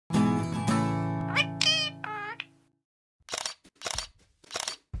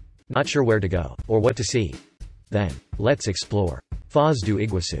Not sure where to go, or what to see? Then, let's explore. FOZ do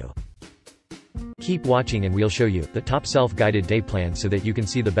Iguaçu. Keep watching and we'll show you the top self-guided day plan so that you can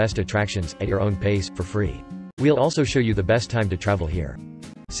see the best attractions, at your own pace, for free. We'll also show you the best time to travel here.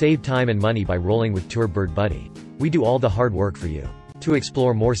 Save time and money by rolling with Tour Bird Buddy. We do all the hard work for you. To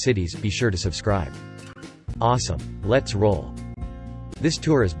explore more cities, be sure to subscribe. Awesome. Let's roll. This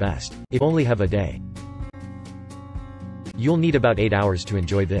tour is best. If only have a day. You'll need about 8 hours to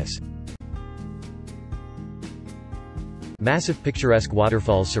enjoy this. Massive picturesque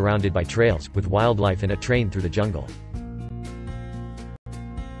waterfalls surrounded by trails, with wildlife and a train through the jungle.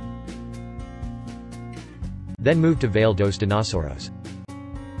 Then move to Vale dos Dinossauros.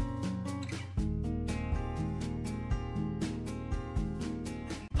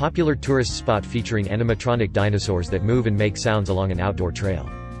 Popular tourist spot featuring animatronic dinosaurs that move and make sounds along an outdoor trail.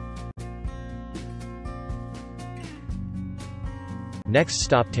 Next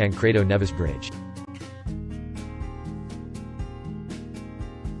stop, Tancredo Neves Bridge.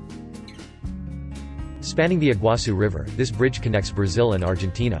 Spanning the Iguaçu River, this bridge connects Brazil and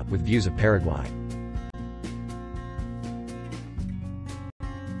Argentina, with views of Paraguay.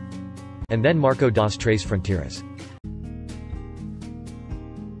 And then Marco das Três Fronteiras.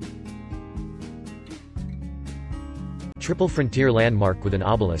 Triple frontier landmark with an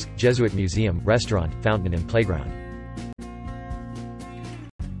obelisk, Jesuit museum, restaurant, fountain and playground.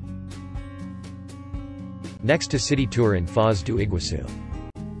 Next to city tour in FOZ do Iguaçu.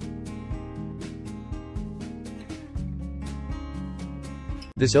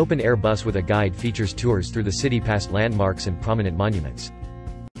 This open-air bus with a guide features tours through the city past landmarks and prominent monuments.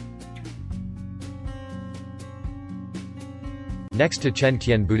 Next to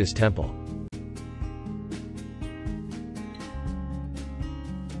Chen Buddhist Temple.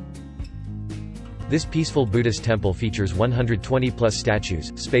 This peaceful Buddhist temple features 120-plus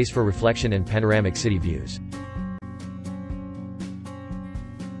statues, space for reflection and panoramic city views.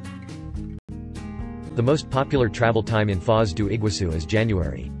 The most popular travel time in FOZ do Iguaçu is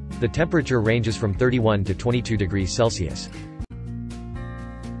January. The temperature ranges from 31 to 22 degrees Celsius.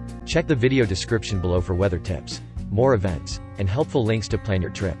 Check the video description below for weather tips, more events, and helpful links to plan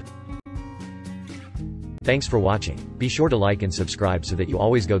your trip. Thanks for watching. Be sure to like and subscribe so that you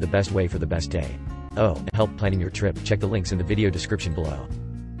always go the best way for the best day. Oh, and help planning your trip, check the links in the video description below.